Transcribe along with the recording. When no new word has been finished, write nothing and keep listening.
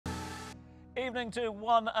Evening to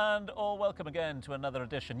one and all. Welcome again to another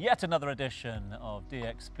edition, yet another edition of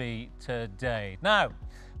DXB Today. Now,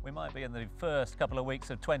 we might be in the first couple of weeks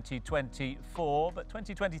of 2024, but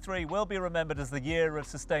 2023 will be remembered as the year of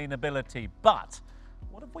sustainability. But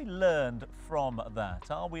what have we learned from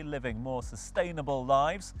that? Are we living more sustainable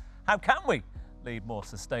lives? How can we lead more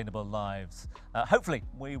sustainable lives? Hopefully,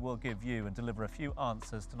 we will give you and deliver a few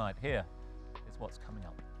answers tonight. Here is what's coming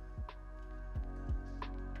up.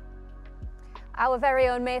 Our very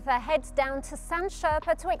own Maitha heads down to Sand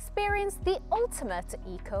Sherpa to experience the ultimate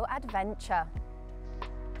eco-adventure.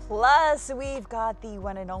 Plus, we've got the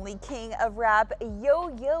one and only king of rap,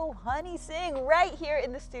 Yo-Yo Honey Singh, right here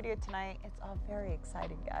in the studio tonight. It's all very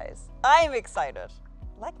exciting, guys. I'm excited.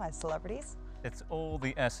 Like my celebrities. It's all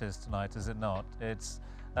the S's tonight, is it not? It's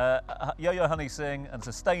Yo-Yo Honey Singh and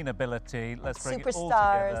sustainability. Let's bring it all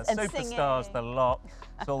together. And Superstars, singing. the lot.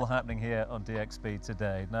 It's all happening here on DXB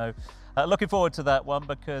Today. No, looking forward to that one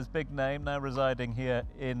because big name now residing here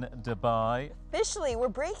in Dubai. Officially, we're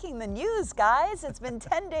breaking the news, guys. It's been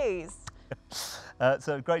 10 days.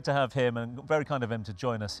 So great to have him, and very kind of him to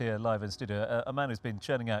join us here live in studio. A man who's been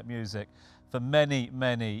churning out music for many,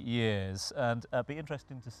 many years, and be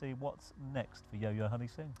interesting to see what's next for Yo-Yo Honey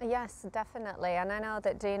Singh. Yes, definitely. And I know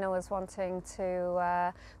that Dina was wanting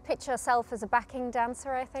to pitch herself as a backing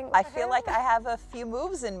dancer, I think. I feel like I have a few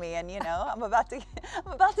moves in me, and you know, I'm about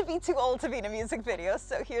to be too old to be in a music video,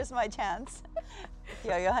 so here's my chance.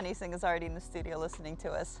 Yo-Yo Honey Singh is already in the studio listening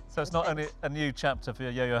to us. So it's not only a new chapter for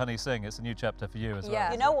Yo-Yo Honey Singh, it's a new chapter for you as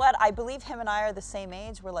well. You know what? I believe him and I are the same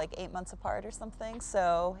age. We're like 8 months apart or something,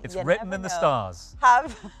 so it's written in the stars.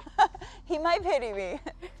 He might pity me.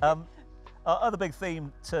 Our other big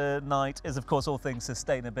theme tonight is, of course, all things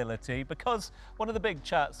sustainability, because one of the big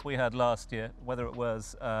chats we had last year, whether it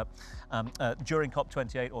was during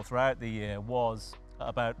COP28 or throughout the year, was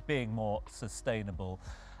about being more sustainable.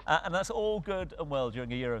 And that's all good and well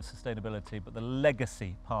during a year of sustainability, but the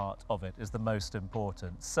legacy part of it is the most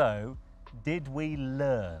important. So, did we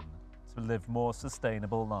learn to live more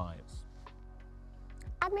sustainable lives?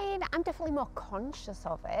 I mean, I'm definitely more conscious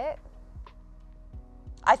of it.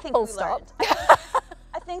 I think Full stop.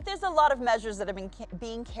 I think there's a lot of measures that have been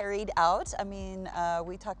being carried out. I mean,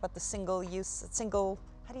 we talk about the single, how do you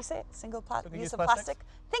say it? Single use of plastic.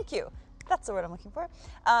 Thank you. That's the word I'm looking for.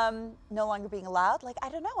 No longer being allowed. Like, I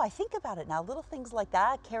don't know, I think about it now. Little things like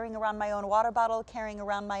that, carrying around my own water bottle, carrying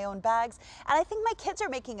around my own bags. And I think my kids are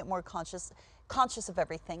making it more conscious of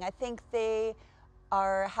everything. I think they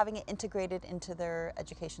are having it integrated into their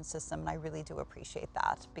education system, and I really do appreciate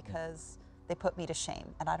that because they put me to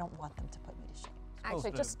shame, and I don't want them to put me to shame.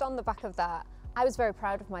 Actually, just on the back of that, I was very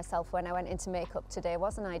proud of myself when I went into makeup today,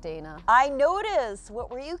 wasn't I, Dina? I noticed. What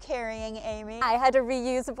were you carrying, Amy? I had a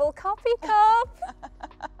reusable coffee cup.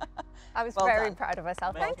 I was Well very done. proud of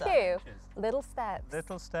myself. Well Thank done. you. Little steps.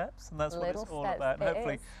 Little steps, and that's what Little it's all steps, about. And it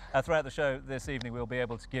hopefully, is. throughout the show this evening, we'll be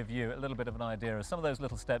able to give you a little bit of an idea of some of those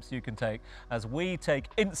little steps you can take as we take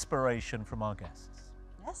inspiration from our guests.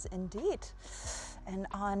 Yes, indeed. And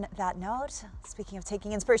on that note, speaking of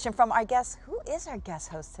taking inspiration from our guests, who is our guest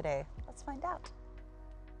host today? Let's find out.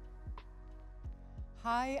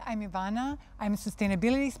 Hi, I'm Ivana. I'm a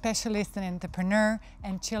sustainability specialist and entrepreneur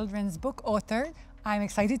and children's book author. I'm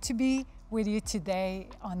excited to be with you today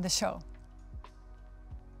on the show.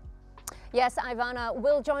 Yes, Ivana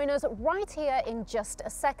will join us right here in just a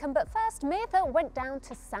second. But first, Maitha went down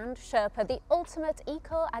to Sand Sherpa, the ultimate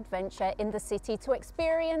eco-adventure in the city, to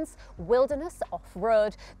experience wilderness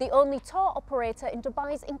off-road, the only tour operator in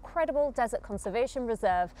Dubai's incredible desert conservation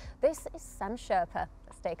reserve. This is Sand Sherpa.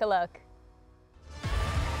 Let's take a look.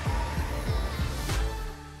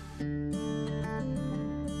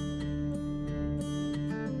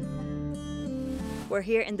 We're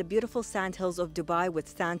here in the beautiful sandhills of Dubai with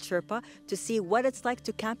Sand Sherpa to see what it's like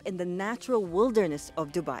to camp in the natural wilderness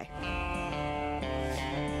of Dubai.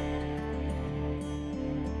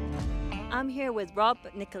 I'm here with Rob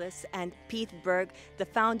Nicholas and Pete Berg, the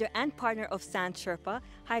founder and partner of Sand Sherpa.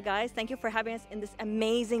 Hi guys, thank you for having us in this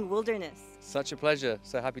amazing wilderness. Such a pleasure,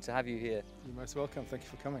 so happy to have you here. You're most welcome, thank you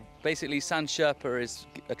for coming. Basically, Sand Sherpa is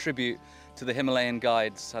a tribute to the Himalayan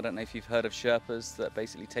Guides. I don't know if you've heard of Sherpas that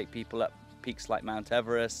basically take people up peaks like Mount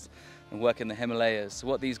Everest and work in the Himalayas. So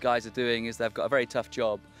what these guys are doing is they've got a very tough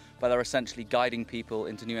job, but they're essentially guiding people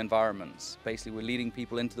into new environments. Basically, we're leading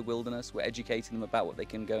people into the wilderness, we're educating them about what they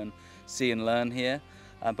can go and see and learn here,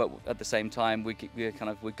 but at the same time,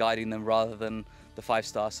 we're guiding them rather than the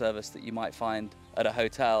 5-star service that you might find at a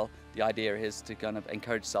hotel. The idea is to kind of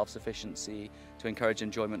encourage self-sufficiency, to encourage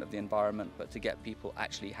enjoyment of the environment, but to get people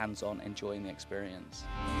actually hands-on enjoying the experience.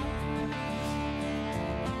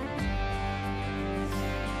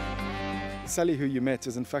 Sally, who you met,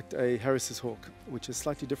 is in fact a Harris's hawk, which is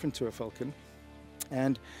slightly different to a falcon.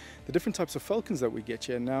 And the different types of falcons that we get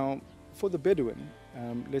here now, for the Bedouin,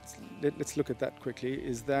 let's look at that quickly,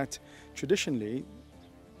 is that traditionally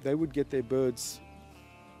they would get their birds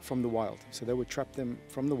from the wild. So they would trap them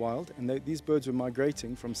from the wild, and these birds were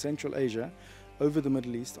migrating from Central Asia over the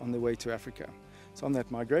Middle East on their way to Africa. So on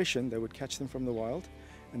that migration, they would catch them from the wild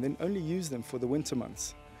and then only use them for the winter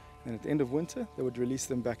months. And at the end of winter, they would release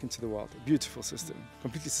them back into the wild. A beautiful system,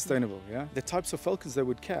 completely sustainable, yeah? The types of falcons they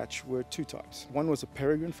would catch were two types. One was a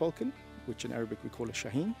peregrine falcon, which in Arabic we call a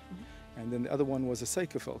shaheen, and then the other one was a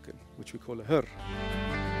seika falcon, which we call a hur.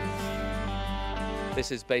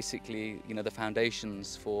 This is basically, the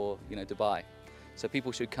foundations for, Dubai. So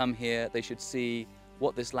people should come here, they should see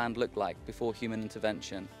what this land looked like before human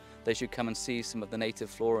intervention. They should come and see some of the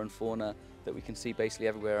native flora and fauna that we can see basically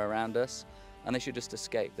everywhere around us. And they should just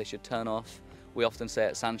escape. They should turn off. We often say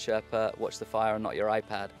at Sand Sherpa, watch the fire and not your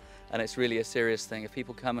iPad. And it's really a serious thing. If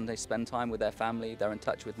people come and they spend time with their family, they're in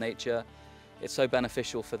touch with nature, it's so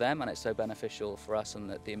beneficial for them and it's so beneficial for us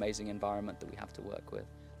and the amazing environment that we have to work with.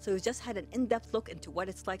 So we just had an in-depth look into what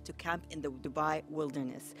it's like to camp in the Dubai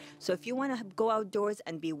wilderness. So if you want to go outdoors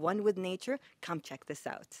and be one with nature, come check this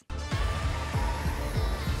out.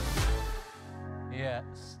 Yeah,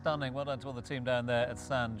 stunning. Well done to all the team down there at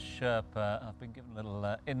Sand Sherpa. I've been given a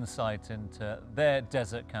little insight into their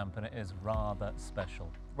desert camp, and it is rather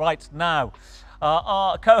special. Right, now,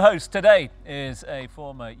 our co-host today is a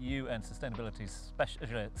former UN sustainability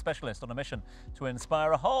specialist on a mission to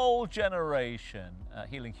inspire a whole generation,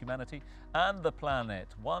 healing humanity and the planet,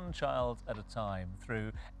 one child at a time,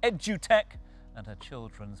 through EduTech and her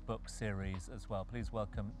children's book series as well. Please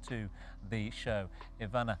welcome to the show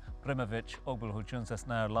Ivana Primovic-Ogbul, who joins us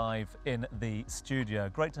now live in the studio.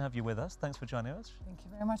 Great to have you with us. Thanks for joining us. Thank you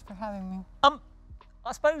very much for having me.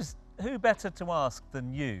 I suppose who better to ask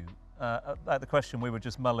than you about the question we were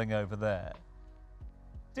just mulling over there.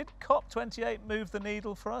 Did COP28 move the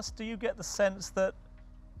needle for us? Do you get the sense that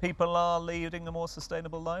people are leading a more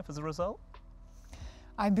sustainable life as a result?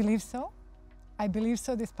 I believe so. I believe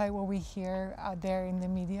so, despite what we hear out there in the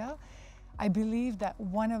media. I believe that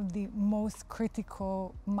one of the most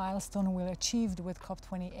critical milestones we'll achieve with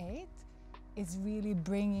COP28 is really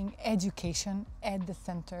bringing education at the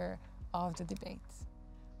center of the debates.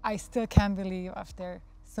 I still can't believe, after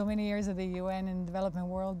so many years of the UN and development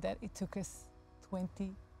world, that it took us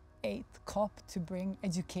 28th COP to bring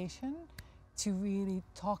education to really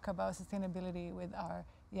talk about sustainability with our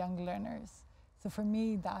young learners. So for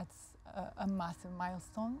me, that's a massive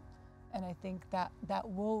milestone, and I think that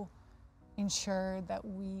will ensure that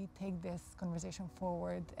we take this conversation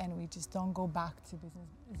forward and we just don't go back to business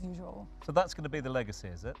as usual. So that's going to be the legacy,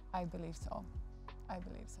 is it? I believe so. I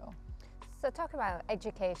believe so. So talk about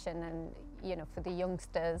education and, for the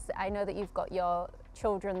youngsters. I know that you've got your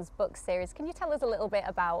children's book series. Can you tell us a little bit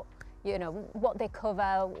about, what they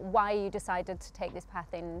cover, why you decided to take this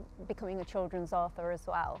path in becoming a children's author as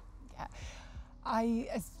well? Yeah.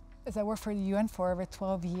 As I worked for the UN for over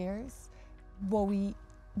 12 years,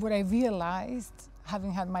 what I realized,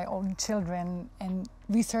 having had my own children and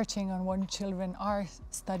researching on what children are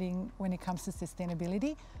studying when it comes to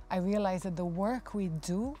sustainability, I realized that the work we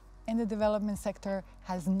do in the development sector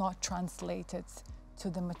has not translated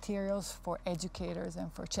to the materials for educators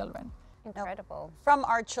and for children. Incredible. From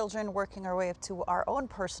our children working our way up to our own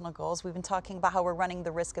personal goals, we've been talking about how we're running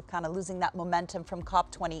the risk of kind of losing that momentum from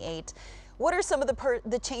COP28. What are some of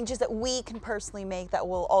the changes that we can personally make that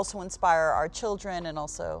will also inspire our children and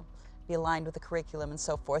also be aligned with the curriculum and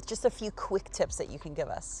so forth? Just a few quick tips that you can give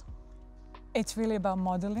us. It's really about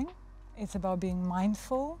modeling. It's about being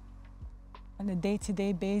mindful on a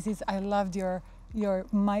day-to-day basis. I loved your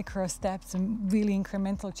micro steps and really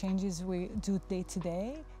incremental changes we do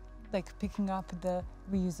day-to-day, like picking up the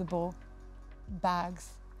reusable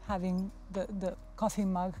bags, having the coffee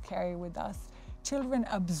mug carry with us. Children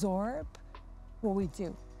absorb what we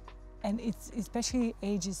do, and it's especially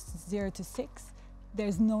ages 0 to 6.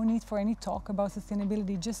 There's no need for any talk about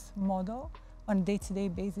sustainability. Just model on a day-to-day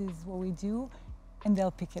basis what we do, and they'll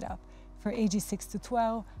pick it up. For ages 6 to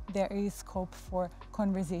 12, there is scope for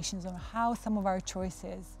conversations on how some of our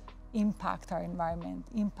choices impact our environment,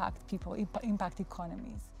 impact people, impact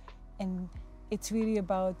economies. And it's really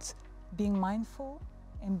about being mindful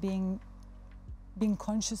and being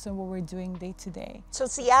conscious of what we're doing day to day. So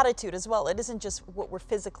it's the attitude as well. It isn't just what we're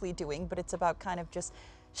physically doing, but it's about kind of just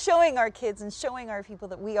showing our kids and showing our people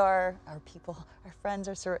that we are our people, our friends,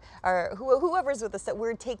 whoever's with us, that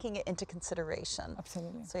we're taking it into consideration.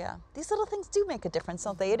 Absolutely. So yeah, these little things do make a difference,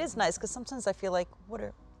 don't they? It is nice, because sometimes I feel like,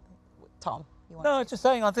 Tom, You want No, to just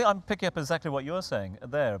saying, I think I'm picking up exactly what you're saying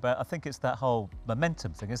there about, I think it's that whole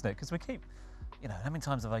momentum thing, isn't it? Because we keep, you know, how many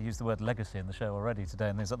times have I used the word legacy in the show already today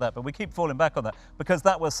and things like that? But we keep falling back on that because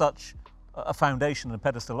that was such a foundation and a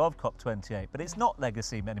pedestal of COP28. But it's not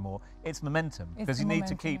legacy anymore, it's momentum. Because you need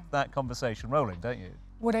to keep that conversation rolling, don't you?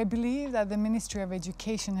 What I believe that the Ministry of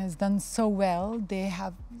Education has done so well, they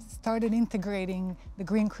have started integrating the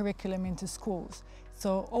green curriculum into schools.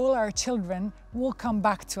 So all our children will come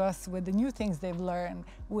back to us with the new things they've learned,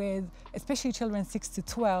 with especially children 6 to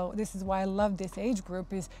 12. This is why I love this age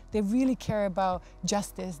group, is they really care about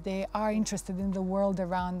justice. They are interested in the world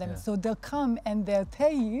around them. Yeah. So they'll come and they'll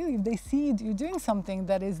tell you if they see you doing something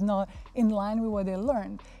that is not in line with what they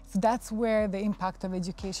learned. So that's where the impact of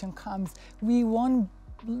education comes. We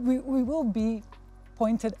will be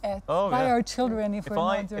pointed at by our children if we're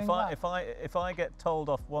not doing that. If I get told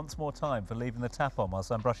off once more time for leaving the tap on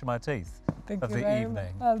whilst I'm brushing my teeth Thank of you the very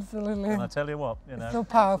evening, much. Absolutely. and I tell you what, you know, It's so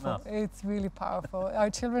powerful. It's really powerful. Our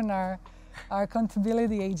children are our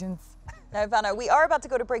accountability agents. Now, Ivana, we are about to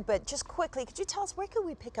go to break, but just quickly, could you tell us where can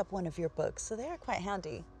we pick up one of your books? So they are quite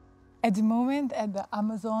handy. At the moment, at the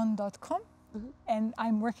Amazon.com. And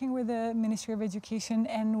I'm working with the Ministry of Education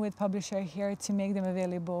and with publisher here to make them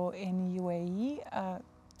available in UAE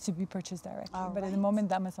to be purchased directly. But at the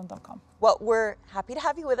moment, Amazon.com. Well, we're happy to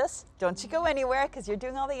have you with us. Don't you go anywhere because you're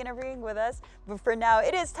doing all the interviewing with us. But for now,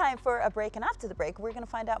 it is time for a break. And after the break, we're going to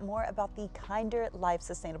find out more about the Kinder Life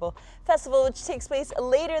Sustainable Festival, which takes place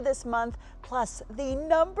later this month. Plus, the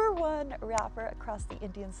 #1 rapper across the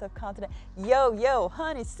Indian subcontinent, Yo Yo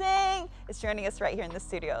Honey Singh, is joining us right here in the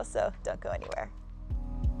studio. So don't go anywhere.